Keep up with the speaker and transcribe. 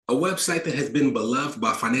A website that has been beloved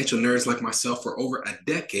by financial nerds like myself for over a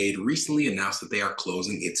decade recently announced that they are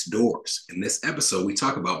closing its doors. In this episode, we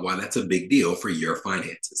talk about why that's a big deal for your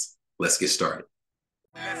finances. Let's get started.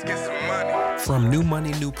 Let's get some money. From New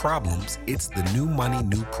Money, New Problems, it's the New Money,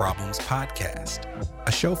 New Problems podcast,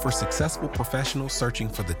 a show for successful professionals searching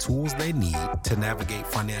for the tools they need to navigate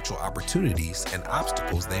financial opportunities and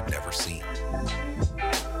obstacles they've never seen.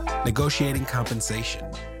 Negotiating compensation,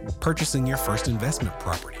 purchasing your first investment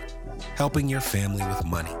property, helping your family with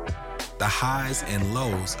money, the highs and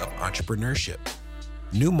lows of entrepreneurship.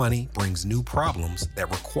 New Money brings new problems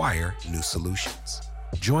that require new solutions.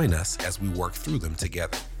 Join us as we work through them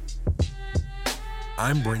together.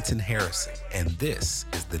 I'm Brenton Harrison, and this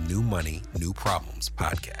is the New Money, New Problems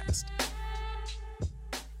podcast.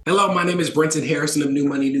 Hello, my name is Brenton Harrison of New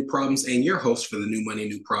Money, New Problems, and your host for the New Money,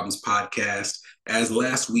 New Problems podcast. As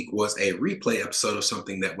last week was a replay episode of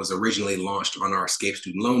something that was originally launched on our Escape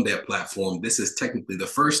Student Loan Debt platform, this is technically the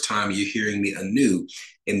first time you're hearing me anew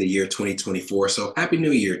in the year 2024. So Happy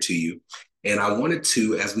New Year to you. And I wanted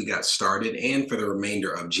to, as we got started and for the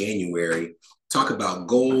remainder of January, talk about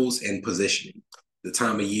goals and positioning. The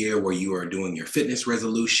time of year where you are doing your fitness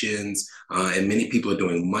resolutions and many people are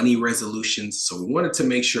doing money resolutions. So we wanted to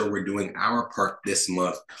make sure we're doing our part this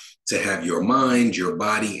month to have your mind, your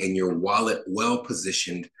body, and your wallet well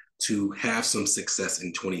positioned to have some success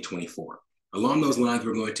in 2024. Along those lines,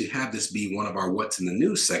 we're going to have this be one of our What's in the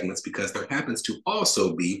News segments because there happens to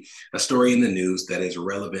also be a story in the news that is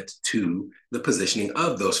relevant to the positioning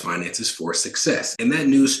of those finances for success. And that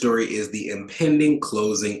news story is the impending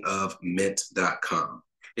closing of Mint.com.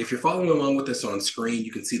 If you're following along with us on screen,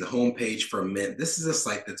 you can see the homepage for Mint. This is a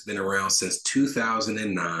site that's been around since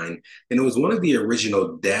 2009, and it was one of the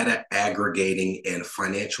original data aggregating and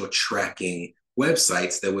financial tracking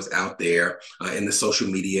websites that was out there in the social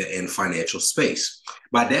media and financial space.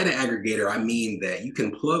 By data aggregator, I mean that you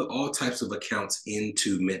can plug all types of accounts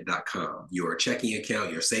into Mint.com. Your checking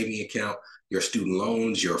account, your saving account, your student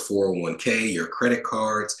loans, your 401k, your credit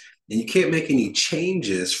cards, and you can't make any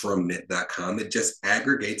changes from Mint.com. It just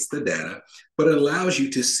aggregates the data, but it allows you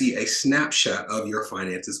to see a snapshot of your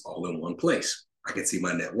finances all in one place. I can see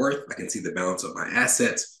my net worth. I can see the balance of my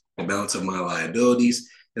assets, the balance of my liabilities.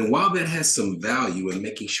 And while that has some value in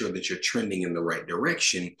making sure that you're trending in the right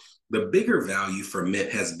direction, the bigger value for Mint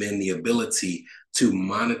has been the ability to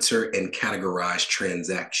monitor and categorize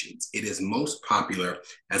transactions. It is most popular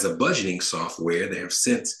as a budgeting software. There have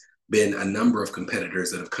since been a number of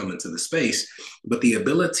competitors that have come into the space, but the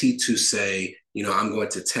ability to say, I'm going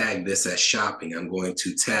to tag this as shopping, I'm going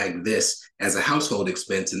to tag this as a household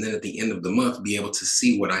expense, and then at the end of the month, be able to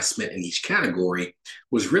see what I spent in each category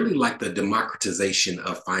was really like the democratization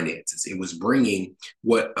of finances. It was bringing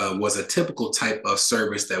what was a typical type of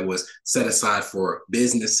service that was set aside for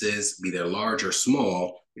businesses, be they large or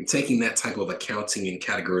small, and taking that type of accounting and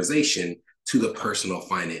categorization to the personal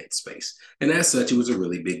finance space. And as such, it was a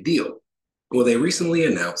really big deal. Well, they recently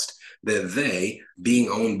announced that they, being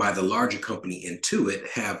owned by the larger company Intuit,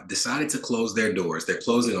 have decided to close their doors. They're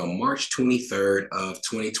closing on March 23rd of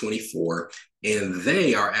 2024, and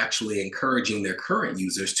they are actually encouraging their current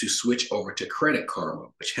users to switch over to Credit Karma,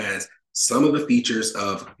 which has some of the features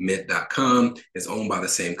of Mint.com, is owned by the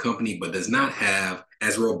same company, but does not have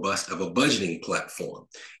as robust of a budgeting platform.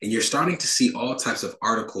 And you're starting to see all types of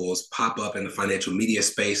articles pop up in the financial media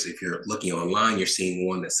space. If you're looking online, you're seeing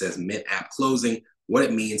one that says Mint app closing, what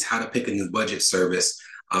it means, how to pick a new budget service.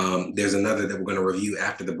 There's another that we're going to review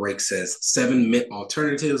after the break, says 7 Mint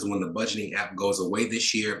alternatives when the budgeting app goes away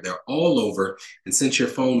this year. They're all over. And since your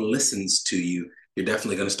phone listens to you, you're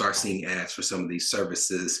definitely going to start seeing ads for some of these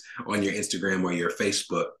services on your Instagram or your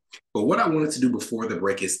Facebook. But what I wanted to do before the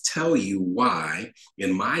break is tell you why,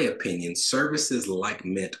 in my opinion, services like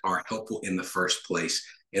Mint are helpful in the first place,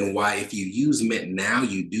 and why if you use Mint now,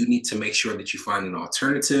 you do need to make sure that you find an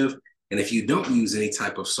alternative. And if you don't use any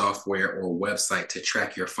type of software or website to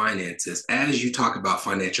track your finances, as you talk about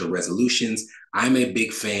financial resolutions, I'm a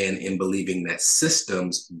big fan in believing that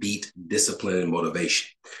systems beat discipline and motivation.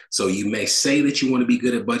 So you may say that you want to be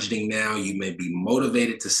good at budgeting now. You may be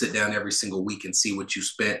motivated to sit down every single week and see what you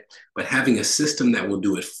spent, but having a system that will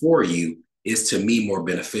do it for you is, to me, more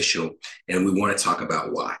beneficial. And we want to talk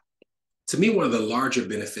about why. To me, one of the larger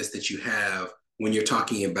benefits that you have when you're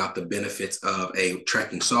talking about the benefits of a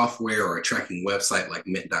tracking software or a tracking website like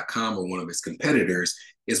Mint.com or one of its competitors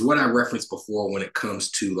is what I referenced before when it comes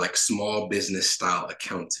to like small business style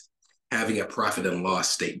accounting. Having a profit and loss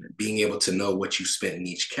statement, being able to know what you spent in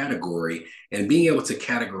each category, and being able to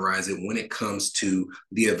categorize it when it comes to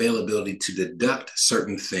the availability to deduct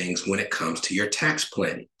certain things when it comes to your tax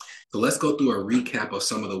planning. So let's go through a recap of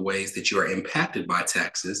some of the ways that you are impacted by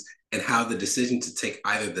taxes and how the decision to take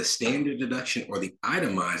either the standard deduction or the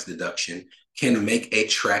itemized deduction can make a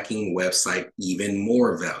tracking website even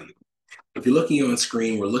more valuable. If you're looking on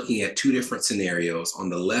screen, we're looking at two different scenarios. On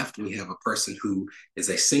the left, we have a person who is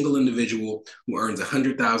a single individual who earns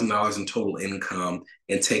 $100,000 in total income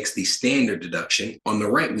and takes the standard deduction. On the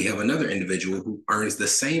right, we have another individual who earns the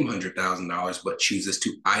same $100,000 but chooses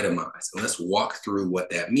to itemize. And let's walk through what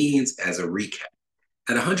that means as a recap.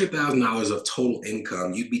 At $100,000 of total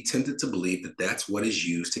income, you'd be tempted to believe that that's what is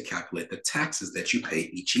used to calculate the taxes that you pay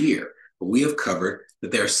each year. But we have covered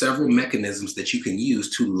that there are several mechanisms that you can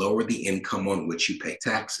use to lower the income on which you pay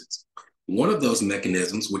taxes. One of those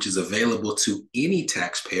mechanisms, which is available to any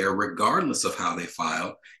taxpayer, regardless of how they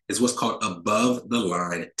file, is what's called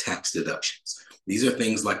above-the-line tax deductions. These are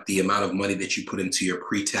things like the amount of money that you put into your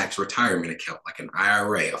pre-tax retirement account, like an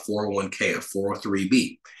IRA, a 401k, a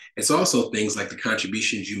 403b. It's also things like the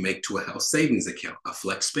contributions you make to a health savings account, a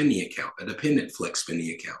flex spending account, a dependent flex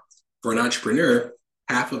spending account. For an entrepreneur,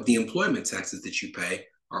 half of the employment taxes that you pay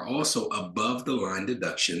are also above the line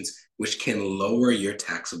deductions, which can lower your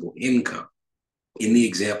taxable income. In the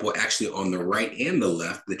example, actually on the right and the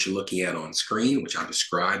left that you're looking at on screen, which I'll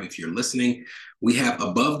describe if you're listening, we have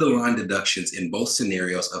above the line deductions in both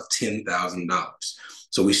scenarios of $10,000.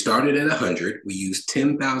 So we started at 100, we used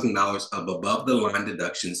 $10,000 of above the line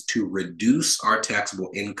deductions to reduce our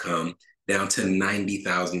taxable income down to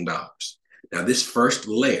 $90,000. Now, this first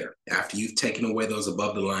layer, after you've taken away those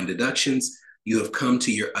above the line deductions, you have come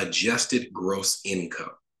to your adjusted gross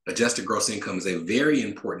income. Adjusted gross income is a very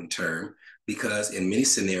important term because in many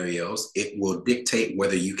scenarios, it will dictate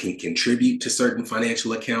whether you can contribute to certain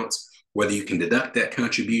financial accounts, whether you can deduct that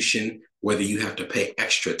contribution, whether you have to pay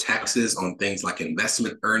extra taxes on things like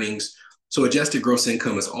investment earnings. So adjusted gross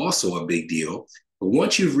income is also a big deal. But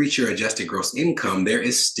once you've reached your adjusted gross income, there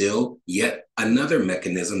is still yet another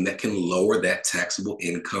mechanism that can lower that taxable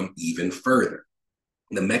income even further.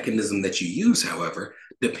 The mechanism that you use, however,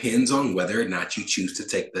 depends on whether or not you choose to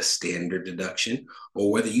take the standard deduction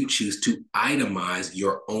or whether you choose to itemize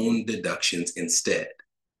your own deductions instead.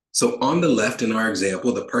 So on the left in our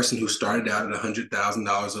example, the person who started out at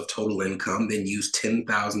 $100,000 of total income, then used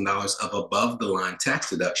 $10,000 of above the line tax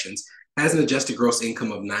deductions, has an adjusted gross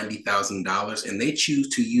income of $90,000, and they choose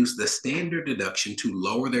to use the standard deduction to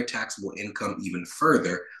lower their taxable income even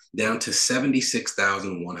further down to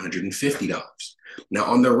 $76,150. Now,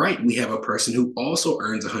 on the right, we have a person who also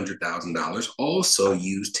earns $100,000, also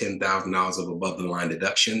used $10,000 of above the line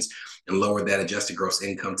deductions and lowered that adjusted gross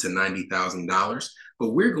income to $90,000. But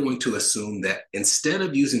we're going to assume that instead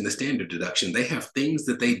of using the standard deduction, they have things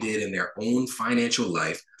that they did in their own financial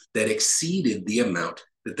life that exceeded the amount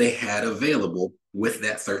that they had available with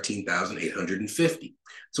that $13,850.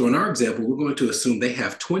 So in our example, we're going to assume they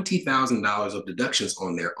have $20,000 of deductions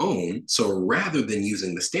on their own. So rather than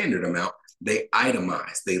using the standard amount, they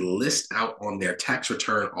itemize, they list out on their tax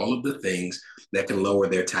return all of the things that can lower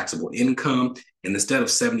their taxable income. And instead of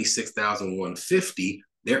 $76,150,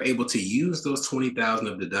 they're able to use those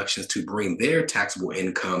 $20,000 of deductions to bring their taxable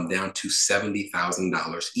income down to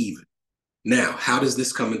 $70,000 even. Now, how does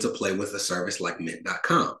this come into play with a service like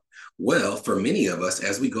Mint.com? Well, for many of us,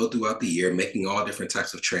 as we go throughout the year making all different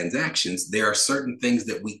types of transactions, there are certain things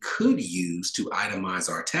that we could use to itemize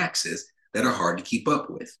our taxes that are hard to keep up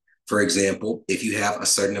with. For example, if you have a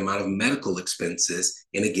certain amount of medical expenses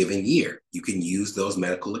in a given year, you can use those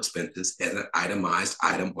medical expenses as an itemized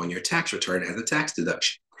item on your tax return as a tax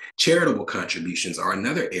deduction. Charitable contributions are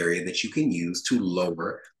another area that you can use to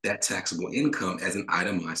lower that taxable income as an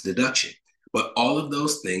itemized deduction. But all of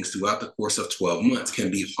those things throughout the course of 12 months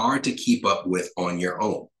can be hard to keep up with on your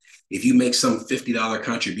own. If you make some $50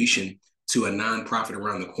 contribution to a nonprofit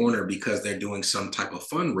around the corner because they're doing some type of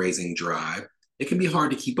fundraising drive, it can be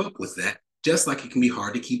hard to keep up with that, just like it can be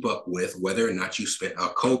hard to keep up with whether or not you spent a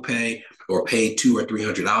copay or paid $200 or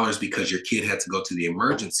 $300 because your kid had to go to the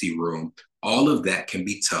emergency room. All of that can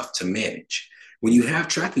be tough to manage. When you have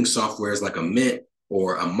tracking softwares like a Mint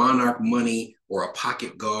or a Monarch Money or a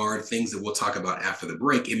Pocket Guard, things that we'll talk about after the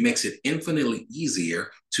break, it makes it infinitely easier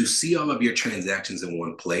to see all of your transactions in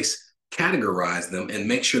one place, categorize them, and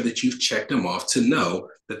make sure that you've checked them off to know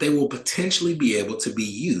that they will potentially be able to be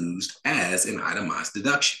used as an itemized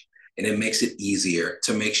deduction. And it makes it easier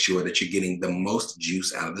to make sure that you're getting the most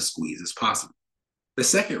juice out of the squeeze as possible. The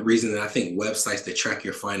second reason that I think websites that track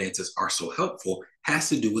your finances are so helpful has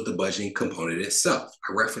to do with the budgeting component itself.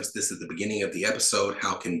 I referenced this at the beginning of the episode,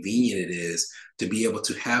 how convenient it is to be able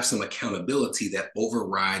to have some accountability that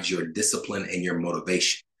overrides your discipline and your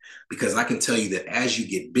motivation. Because I can tell you that as you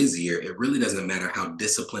get busier, it really doesn't matter how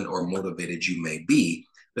disciplined or motivated you may be.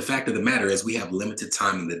 The fact of the matter is we have limited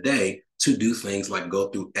time in the day to do things like go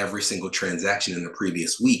through every single transaction in the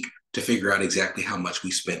previous week to figure out exactly how much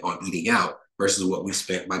we spent on eating out versus what we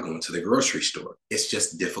spent by going to the grocery store. It's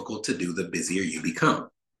just difficult to do the busier you become.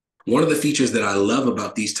 One of the features that I love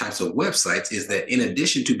about these types of websites is that in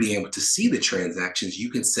addition to being able to see the transactions, you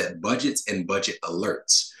can set budgets and budget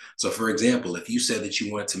alerts. So for example, if you said that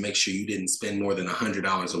you wanted to make sure you didn't spend more than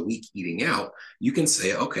 $100 a week eating out, you can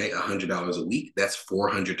say, okay, $100 a week, that's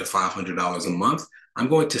 $400 to $500 a month. I'm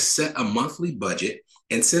going to set a monthly budget.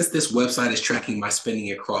 And since this website is tracking my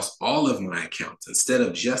spending across all of my accounts, instead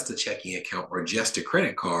of just a checking account or just a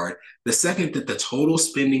credit card, the second that the total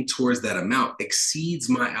spending towards that amount exceeds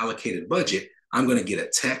my allocated budget, I'm going to get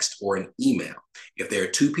a text or an email. If there are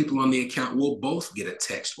two people on the account, we'll both get a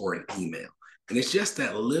text or an email. And it's just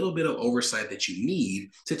that little bit of oversight that you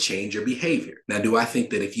need to change your behavior. Now, do I think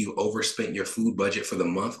that if you overspent your food budget for the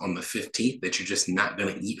month on the 15th, that you're just not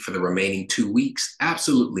going to eat for the remaining 2 weeks?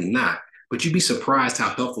 Absolutely not. But you'd be surprised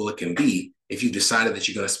how helpful it can be if you decided that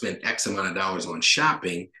you're going to spend X amount of dollars on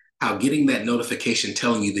shopping, how getting that notification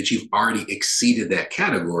telling you that you've already exceeded that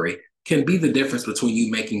category can be the difference between you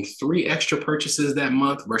making 3 extra purchases that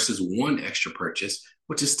month versus 1 extra purchase,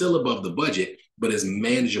 which is still above the budget, but is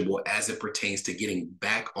manageable as it pertains to getting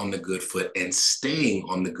back on the good foot and staying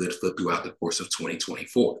on the good foot throughout the course of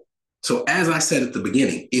 2024. So as I said at the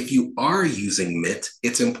beginning, if you are using Mint,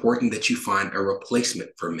 it's important that you find a replacement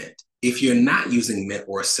for Mint. If you're not using Mint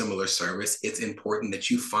or a similar service, it's important that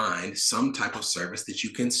you find some type of service that you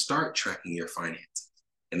can start tracking your finances.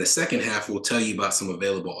 In the second half, we'll tell you about some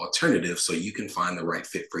available alternatives so you can find the right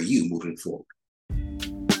fit for you moving forward.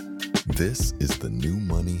 This is the New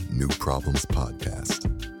Money, New Problems podcast,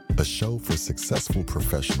 a show for successful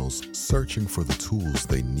professionals searching for the tools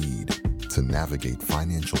they need to navigate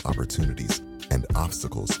financial opportunities and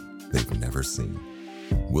obstacles they've never seen.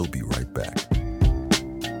 We'll be right back.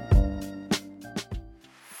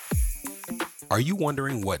 Are you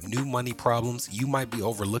wondering what new money problems you might be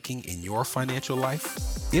overlooking in your financial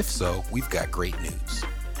life? If so, we've got great news.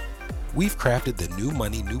 We've crafted the New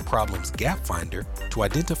Money, New Problems Gap Finder to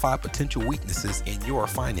identify potential weaknesses in your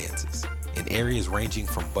finances in areas ranging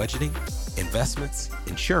from budgeting, investments,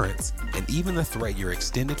 insurance, and even the threat your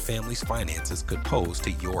extended family's finances could pose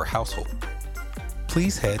to your household.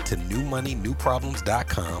 Please head to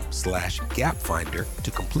newmoneynewproblems.com/gapfinder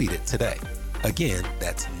to complete it today. Again,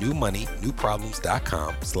 that's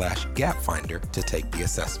newmoneynewproblems.com/gapfinder to take the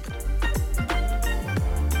assessment.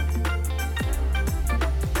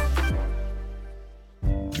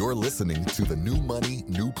 You're listening to the New Money,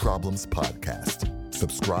 New Problems podcast.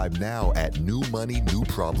 Subscribe now at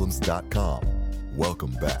newmoneynewproblems.com.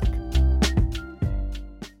 Welcome back.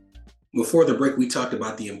 Before the break, we talked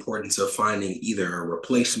about the importance of finding either a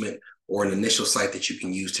replacement or an initial site that you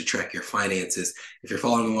can use to track your finances. If you're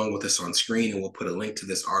following along with us on screen, and we'll put a link to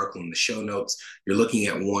this article in the show notes, you're looking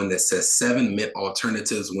at one that says 7 Mint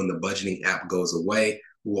alternatives when the budgeting app goes away.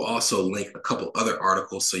 We'll also link a couple other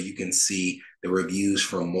articles so you can see the reviews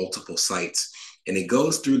from multiple sites. And it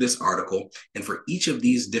goes through this article, and for each of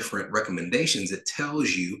these different recommendations, it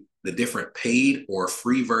tells you the different paid or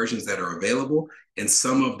free versions that are available and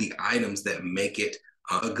some of the items that make it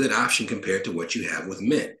a good option compared to what you have with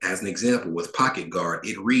Mint. As an example, with Pocket Guard,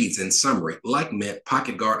 it reads in summary, like Mint,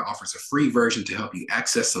 Pocket Guard offers a free version to help you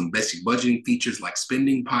access some basic budgeting features like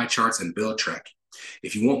spending, pie charts, and bill tracking.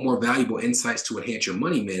 If you want more valuable insights to enhance your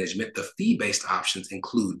money management, the fee-based options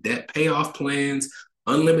include debt payoff plans,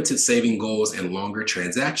 unlimited saving goals, and longer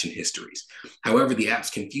transaction histories. However, the app's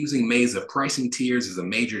confusing maze of pricing tiers is a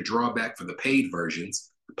major drawback for the paid versions.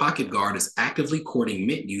 Pocket Guard is actively courting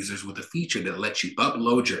Mint users with a feature that lets you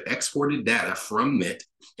upload your exported data from Mint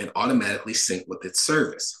and automatically sync with its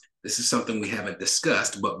service. This is something we haven't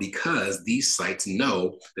discussed, but because these sites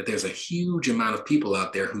know that there's a huge amount of people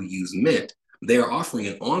out there who use Mint, they are offering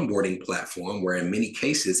an onboarding platform where in many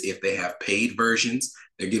cases, if they have paid versions,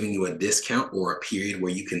 they're giving you a discount or a period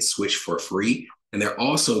where you can switch for free. And they're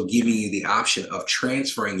also giving you the option of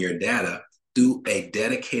transferring your data through a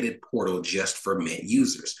dedicated portal just for Mint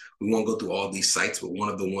users. We won't go through all these sites, but one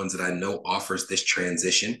of the ones that I know offers this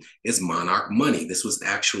transition is Monarch Money. This was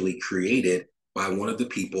actually created by one of the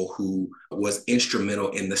people who was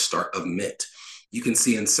instrumental in the start of Mint. You can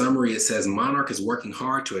see in summary, it says Monarch is working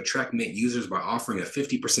hard to attract Mint users by offering a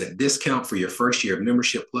 50% discount for your first year of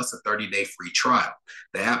membership plus a 30-day free trial.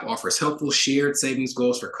 The app offers helpful shared savings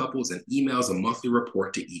goals for couples and emails a monthly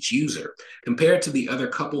report to each user. Compared to the other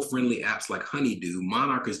couple-friendly apps like Honeydew,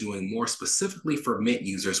 Monarch is doing more specifically for Mint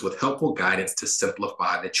users with helpful guidance to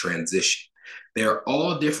simplify the transition. There are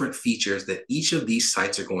all different features that each of these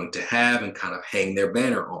sites are going to have and kind of hang their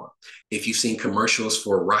banner on. If you've seen commercials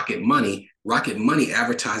for Rocket Money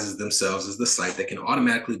advertises themselves as the site that can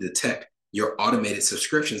automatically detect your automated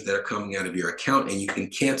subscriptions that are coming out of your account, and you can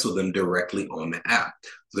cancel them directly on the app.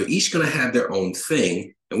 So they're each going to have their own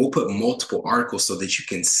thing, and we'll put multiple articles so that you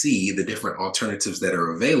can see the different alternatives that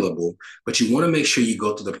are available. But you want to make sure you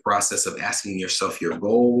go through the process of asking yourself your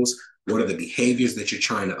goals, what are the behaviors that you're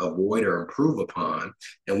trying to avoid or improve upon,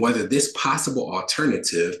 and whether this possible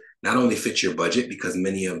alternative not only fits your budget, because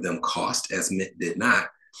many of them cost, as Mint did not,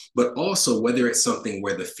 but also whether it's something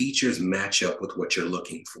where the features match up with what you're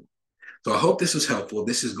looking for. So I hope this was helpful.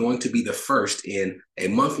 This is going to be the first in a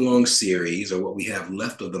month-long series, or what we have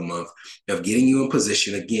left of the month, of getting you in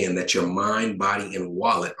position, again, that your mind, body, and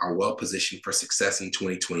wallet are well-positioned for success in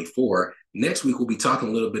 2024. Next week, we'll be talking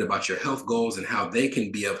a little bit about your health goals and how they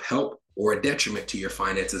can be of help or a detriment to your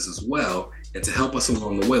finances as well. And to help us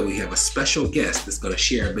along the way, we have a special guest that's going to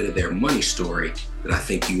share a bit of their money story that I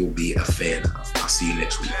think you will be a fan of. I'll see you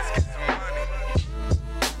next week.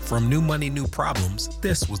 From New Money, New Problems,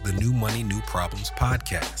 this was the New Money, New Problems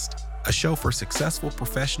podcast, a show for successful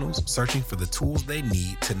professionals searching for the tools they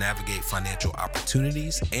need to navigate financial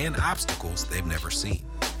opportunities and obstacles they've never seen.